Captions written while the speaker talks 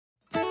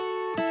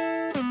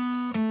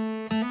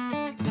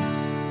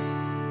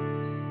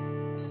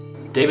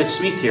David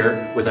Smith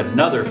here with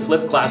another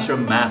Flip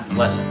Classroom math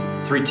lesson.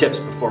 3 tips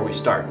before we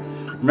start.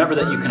 Remember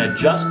that you can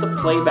adjust the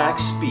playback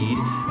speed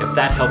if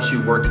that helps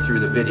you work through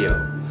the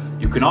video.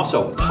 You can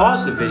also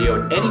pause the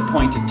video at any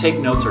point to take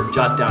notes or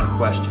jot down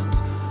questions.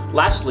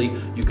 Lastly,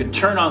 you can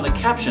turn on the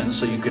captions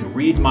so you can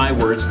read my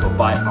words go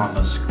by on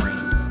the screen.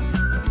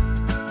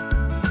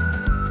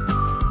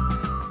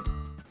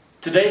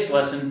 Today's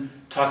lesson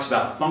talks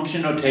about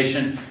function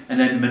notation and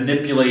then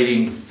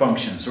manipulating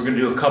functions. So we're going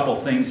to do a couple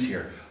things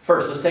here.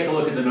 First, let's take a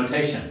look at the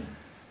notation.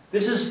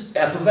 This is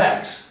f of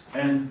x,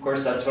 and of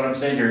course that's what I'm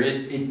saying here.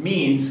 It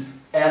means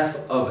f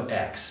of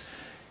x.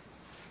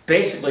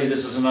 Basically,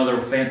 this is another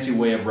fancy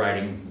way of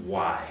writing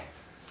y.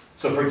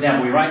 So for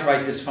example, we might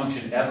write this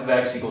function f of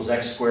x equals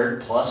x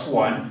squared plus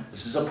 1.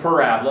 This is a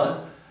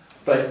parabola,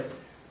 but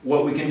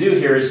what we can do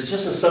here is it's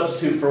just a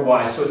substitute for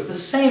y. So it's the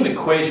same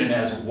equation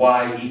as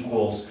y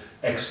equals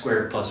x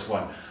squared plus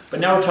 1. But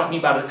now we're talking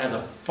about it as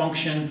a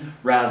function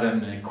rather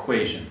than an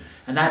equation.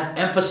 And that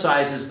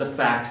emphasizes the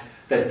fact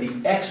that the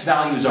x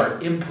values are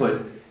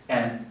input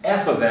and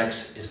f of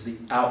x is the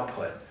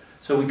output.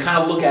 So we kind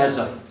of look at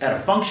a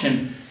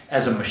function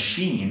as a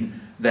machine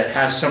that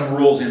has some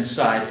rules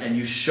inside, and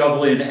you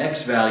shovel in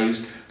x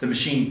values, the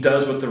machine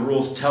does what the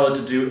rules tell it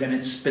to do, and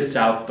it spits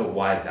out the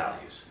y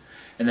values.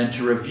 And then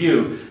to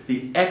review,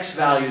 the x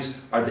values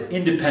are the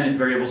independent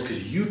variables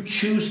because you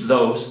choose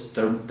those,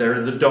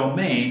 they're the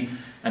domain,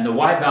 and the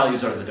y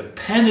values are the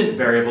dependent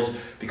variables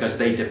because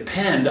they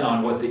depend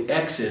on what the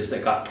x is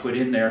that got put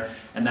in there,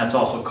 and that's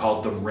also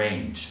called the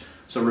range.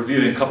 So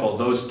reviewing a couple of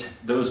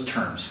those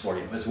terms for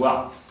you as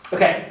well.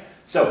 Okay,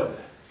 so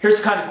here's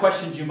the kind of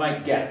questions you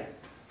might get.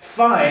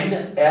 Find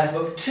f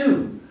of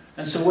 2.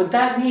 And so what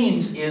that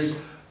means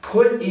is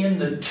put in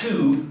the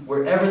 2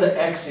 wherever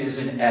the x is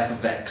in f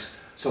of x.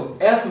 So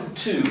f of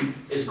 2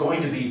 is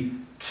going to be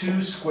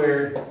 2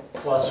 squared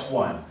plus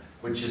 1,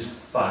 which is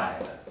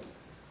 5.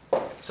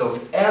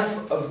 So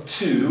f of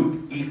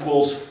 2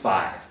 equals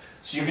 5.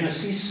 So you're going to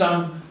see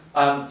some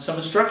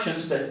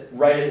instructions that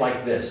write it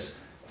like this.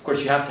 Of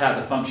course, you have to have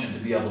the function to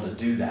be able to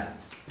do that.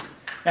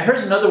 Now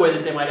here's another way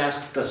that they might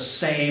ask the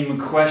same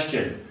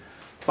question.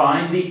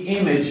 Find the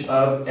image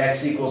of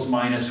x equals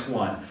minus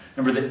 1.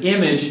 Remember, the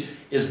image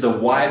is the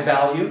y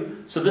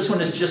value. So this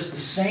one is just the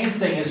same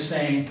thing as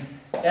saying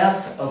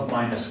f of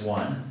minus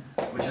 1,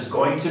 which is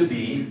going to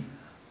be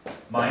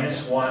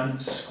minus 1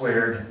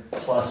 squared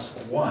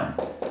plus 1.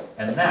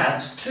 And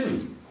that's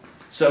 2.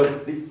 So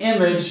the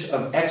image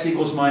of x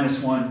equals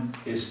minus 1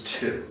 is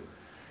 2.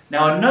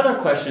 Now another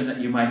question that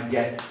you might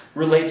get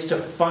relates to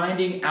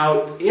finding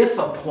out if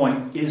a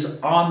point is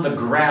on the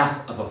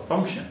graph of a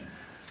function.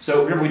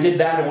 So remember, we did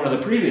that in one of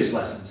the previous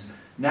lessons.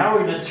 Now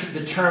we're going to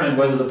determine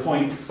whether the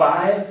point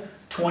 5,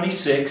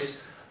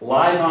 26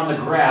 lies on the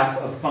graph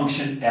of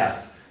function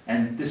f.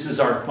 And this is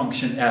our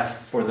function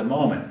f for the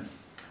moment.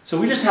 So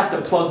we just have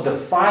to plug the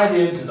 5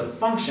 into the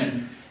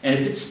function, and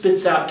if it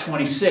spits out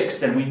 26,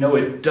 then we know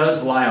it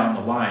does lie on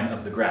the line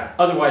of the graph.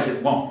 Otherwise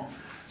it won't.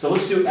 So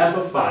let's do f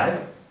of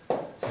 5.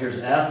 So here's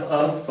f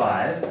of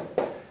 5.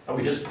 And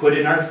we just put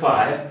in our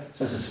 5.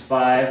 So this is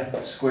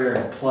 5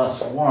 squared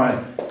plus 1.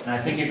 And I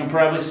think you can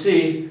probably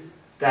see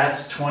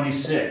that's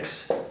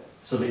 26.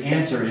 So the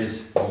answer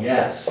is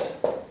yes.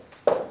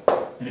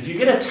 And if you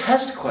get a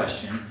test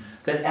question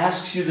that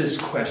asks you this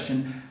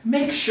question,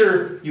 make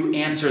sure you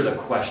answer the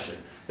question.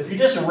 If you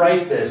just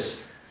write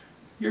this,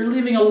 you're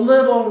leaving a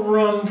little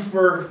room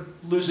for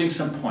losing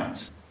some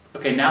points.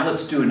 Okay, now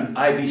let's do an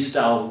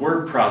IB-style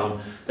word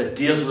problem that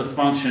deals with a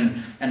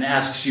function and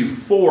asks you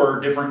 4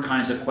 different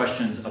kinds of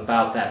questions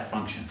about that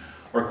function,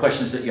 or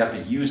questions that you have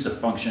to use the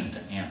function to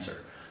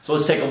answer. So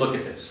let's take a look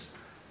at this.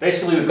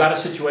 Basically, we've got a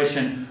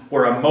situation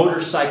where a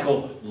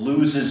motorcycle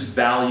loses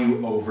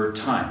value over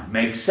time.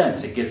 Makes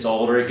sense. It gets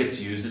older, it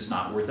gets used, it's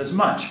not worth as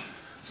much.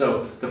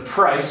 So the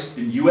price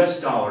in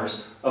US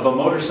dollars of a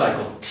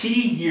motorcycle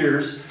T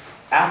years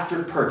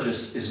after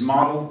purchase is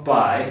modeled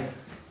by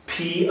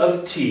P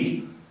of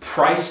T,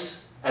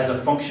 price as a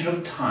function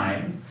of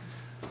time,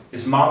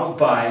 is modeled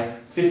by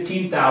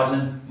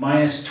 15,000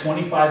 minus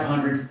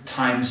 2,500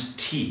 times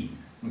T.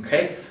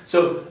 Okay?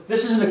 So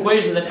this is an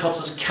equation that helps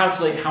us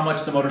calculate how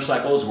much the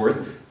motorcycle is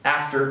worth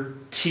after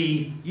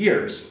T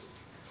years.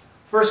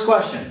 First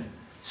question,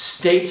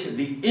 state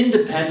the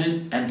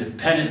independent and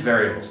dependent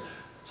variables.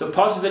 So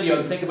pause the video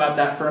and think about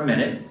that for a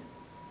minute.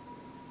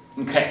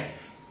 Okay.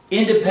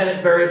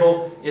 Independent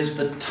variable is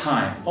the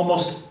time.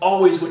 Almost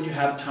always when you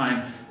have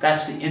time,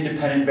 that's the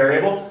independent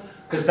variable,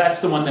 because that's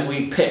the one that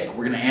we pick.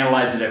 We're going to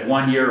analyze it at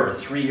 1 year or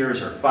 3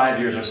 years or 5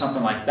 years or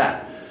something like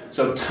that.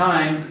 So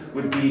time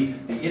would be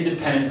the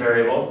independent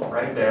variable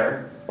right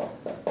there,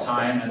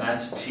 time, and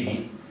that's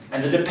t.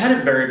 And the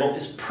dependent variable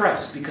is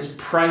price, because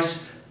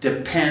price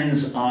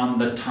depends on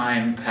the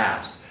time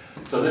passed.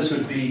 So this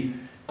would be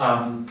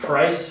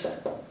price,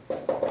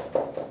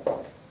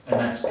 and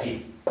that's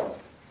p.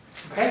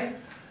 Okay?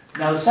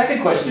 Now the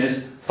second question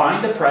is,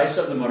 find the price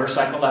of the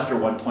motorcycle after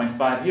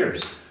 1.5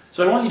 years.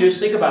 So what I want you to do is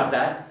think about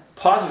that,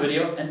 pause the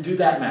video, and do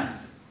that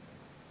math.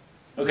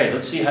 Okay,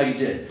 let's see how you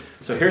did.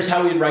 So here's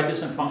how we'd write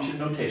this in function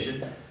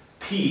notation.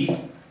 P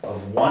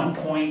of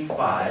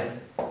 1.5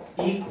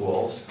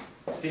 equals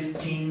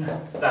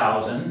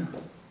 15,000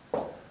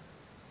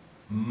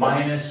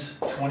 minus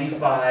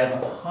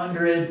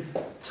 2,500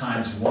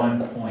 times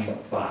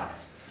 1.5.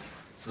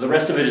 So the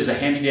rest of it is a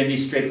handy-dandy,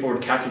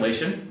 straightforward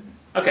calculation.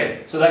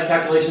 Okay, so that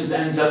calculation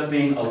ends up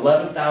being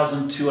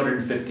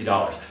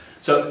 $11,250.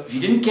 So if you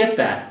didn't get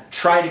that,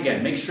 try it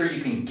again. Make sure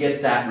you can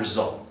get that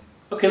result.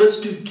 Okay, let's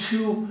do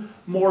two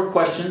more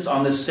questions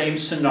on this same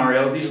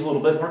scenario. These are a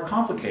little bit more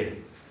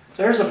complicated.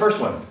 So here's the first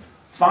one.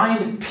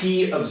 Find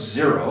P of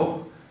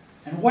 0,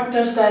 and what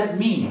does that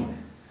mean?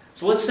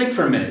 So let's think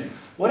for a minute.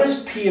 What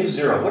is P of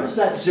 0? What does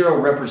that 0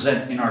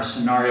 represent in our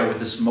scenario with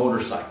this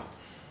motorcycle?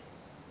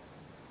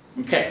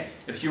 Okay,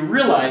 if you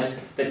realize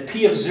that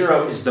P of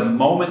 0 is the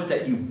moment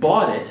that you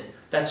bought it,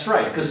 that's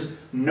right, because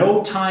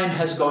no time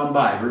has gone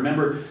by.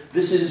 Remember,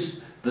 this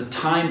is the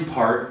time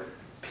part,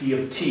 P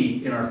of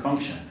t, in our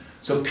function.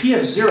 So P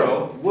of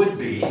 0 would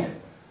be,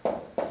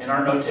 in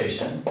our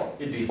notation,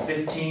 it'd be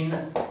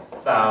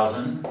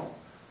 15,000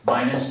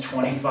 minus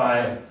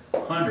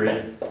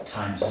 2,500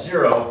 times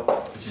 0,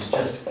 which is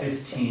just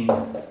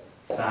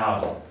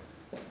 15,000.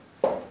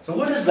 So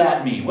what does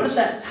that mean?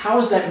 How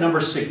is that number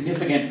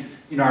significant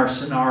in our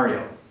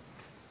scenario?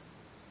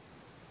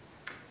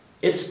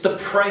 It's the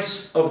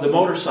price of the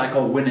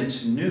motorcycle when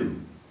it's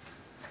new.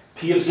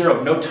 P of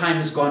 0, no time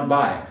has gone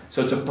by.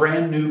 So it's a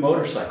brand new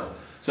motorcycle.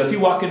 So if you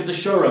walk into the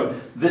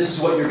showroom, this is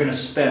what you're going to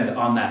spend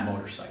on that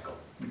motorcycle.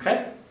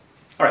 Okay?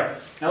 All right,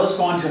 now let's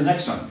go on to the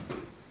next one.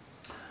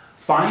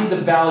 Find the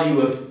value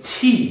of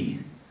t.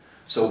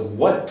 So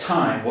what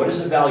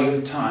is the value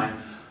of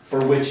time for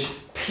which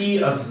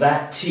P of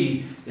that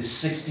t is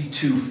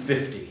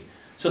 6250?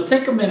 So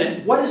think a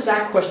minute, what is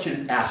that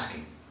question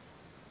asking?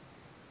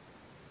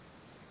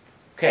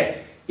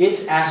 Okay,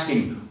 it's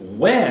asking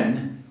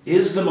when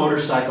is the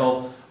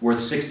motorcycle worth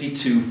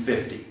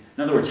 6250?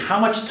 In other words, how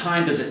much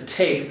time does it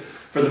take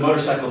for the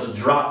motorcycle to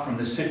drop from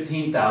this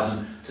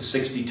 15,000 to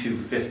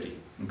 6250?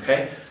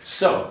 Okay,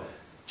 so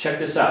check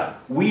this out.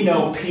 We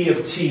know P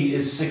of t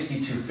is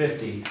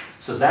 6250,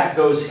 so that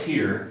goes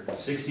here,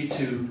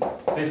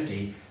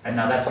 6250, and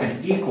now that's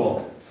going to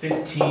equal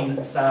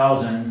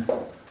 15,000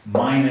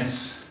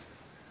 minus,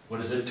 what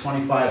is it,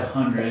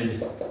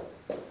 2,500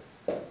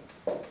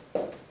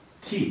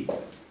 t.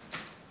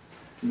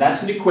 And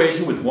that's an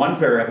equation with one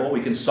variable.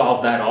 We can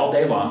solve that all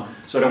day long.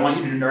 So what I want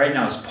you to do right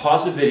now is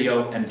pause the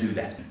video and do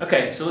that.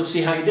 Okay, so let's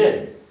see how you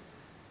did.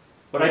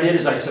 What I did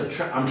is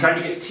I'm trying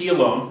to get t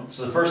alone.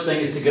 So the first thing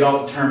is to get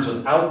all the terms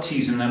without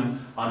t's in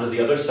them onto the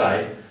other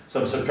side.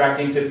 So I'm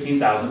subtracting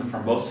 15,000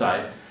 from both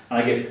sides. And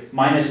I get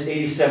minus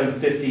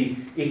 8750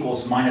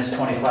 equals minus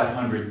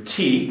 2,500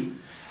 t.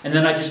 And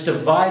then I just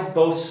divide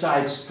both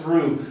sides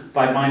through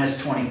by minus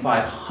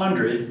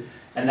 2,500.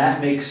 And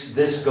that makes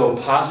this go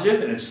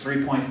positive, and it's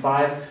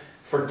 3.5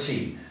 for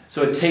t.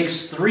 So it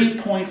takes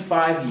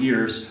 3.5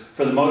 years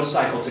for the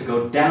motorcycle to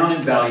go down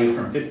in value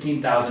from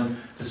 15,000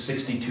 to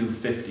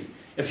 6,250.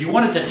 If you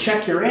wanted to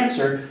check your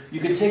answer, you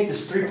could take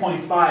this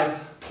 3.5,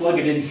 plug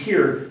it in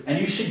here, and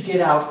you should get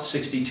out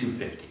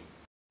 6,250.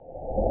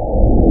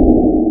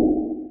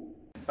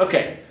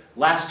 Okay,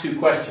 last two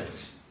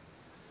questions.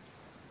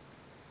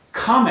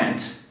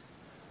 Comment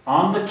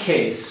on the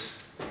case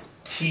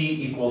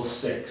t equals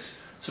 6.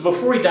 So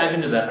before we dive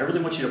into that, I really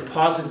want you to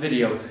pause the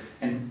video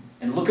and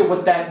look at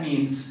what that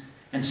means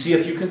and see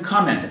if you can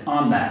comment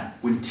on that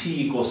when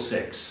t equals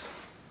 6.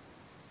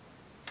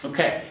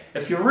 Okay,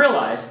 if you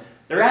realize,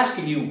 they're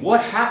asking you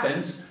what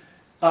happens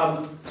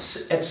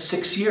at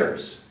 6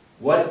 years.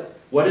 What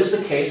is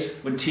the case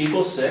when t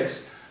equals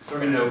 6? So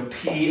we're going to know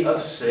P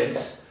of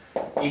 6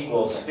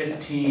 equals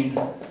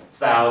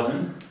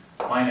 15,000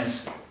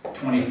 minus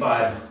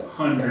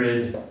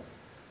 2,500,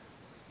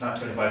 not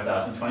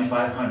 25,000,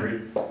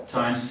 2,500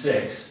 times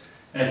 6.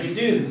 And if you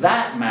do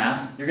that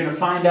math, you're going to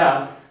find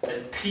out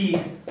that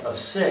P of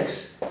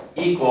 6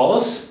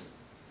 equals,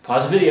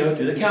 pause the video,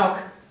 do the calc,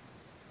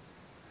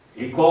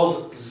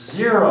 equals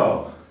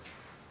 0.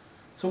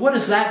 So what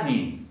does that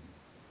mean?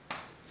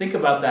 Think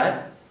about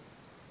that.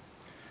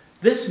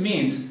 This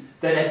means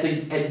that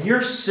at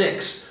year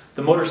 6,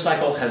 the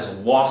motorcycle has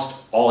lost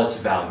all its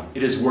value.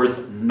 It is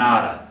worth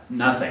nada,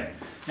 nothing.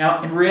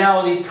 Now, in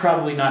reality,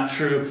 probably not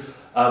true.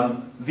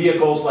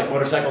 Vehicles like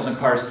motorcycles and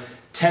cars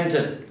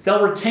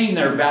they'll retain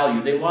their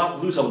value. They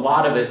lose a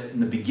lot of it in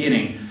the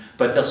beginning,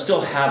 but they'll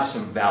still have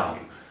some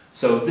value.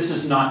 So this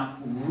is not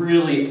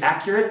really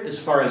accurate as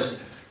far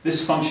as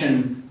this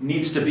function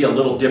needs to be a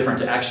little different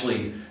to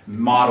actually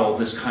model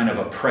this kind of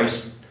a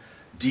price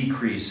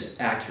decrease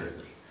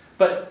accurately.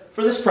 But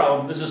for this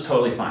problem, this is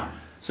totally fine.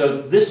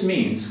 So this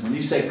means when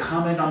you say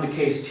comment on the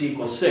case t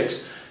equals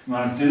 6, you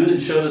want to do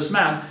and show this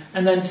math,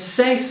 and then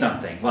say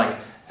something like,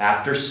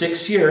 after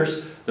 6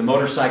 years, the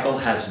motorcycle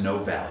has no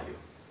value.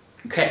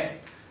 Okay,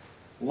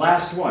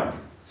 last one.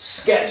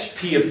 Sketch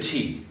P of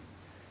t.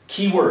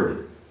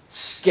 Keyword,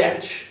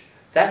 sketch.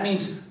 That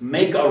means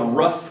make a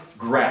rough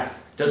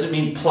graph. Doesn't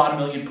mean plot a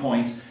million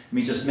points. Let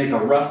me just make a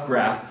rough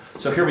graph.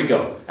 So here we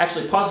go.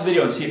 Actually, pause the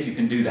video and see if you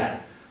can do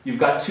that. You've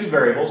got two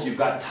variables. You've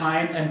got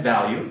time and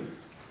value.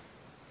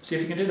 See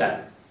if you can do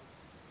that.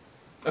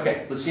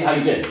 Okay, let's see how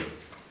you did.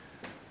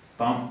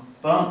 Bump,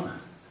 bump.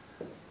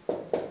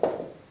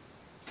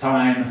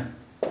 Time,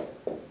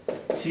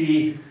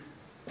 t,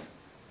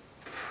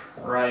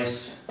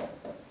 price,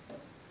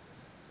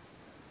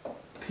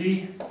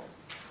 p.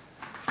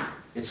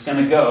 It's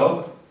going to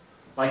go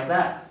like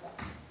that.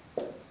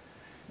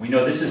 We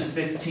know this is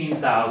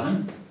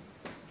 15,000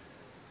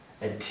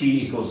 at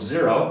t equals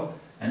 0,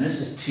 and this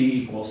is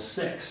t equals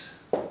 6.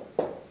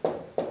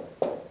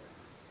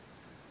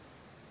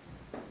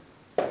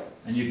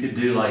 And you could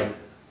do like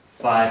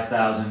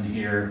 5,000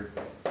 here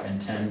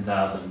and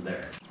 10,000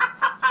 there.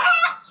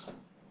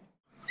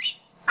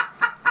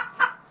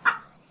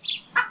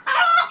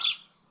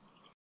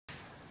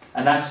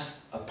 And that's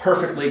a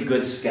perfectly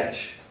good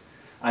sketch.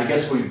 I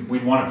guess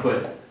we'd want to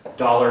put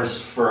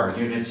dollars for our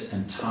units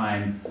and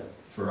time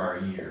for our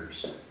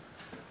years.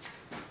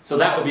 So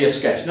that would be a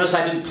sketch. Notice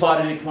I didn't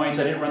plot any points,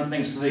 I didn't run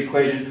things through the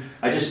equation.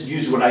 I just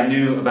used what I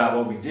knew about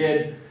what we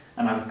did,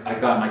 and I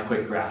got my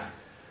quick graph.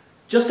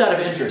 Just out of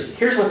interest,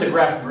 here's what the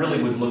graph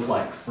really would look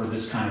like for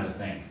this kind of a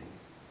thing.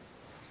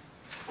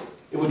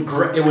 It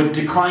would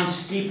decline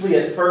steeply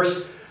at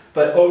first,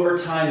 but over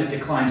time it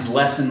declines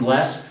less and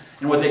less.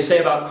 And what they say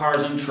about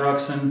cars and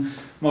trucks and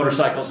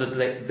motorcycles is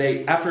that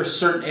they after a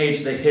certain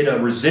age, they hit a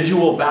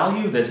residual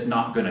value that's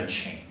not going to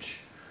change.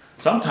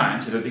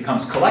 Sometimes, if it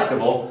becomes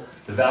collectible,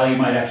 the value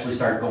might actually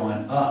start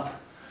going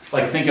up.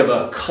 Like think of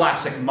a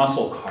classic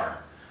muscle car.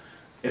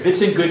 If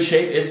it's in good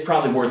shape, it's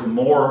probably worth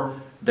more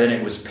than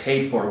it was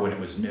paid for when it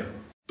was new.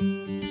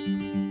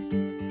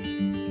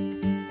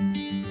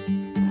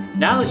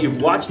 Now that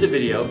you've watched the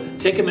video,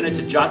 take a minute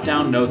to jot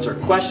down notes or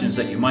questions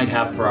that you might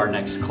have for our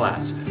next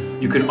class.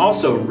 You can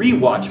also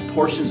re-watch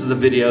portions of the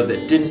video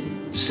that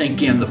didn't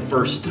sink in the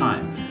first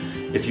time.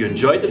 If you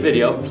enjoyed the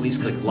video, please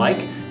click like,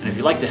 and if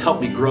you'd like to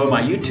help me grow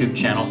my YouTube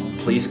channel,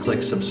 please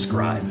click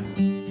subscribe.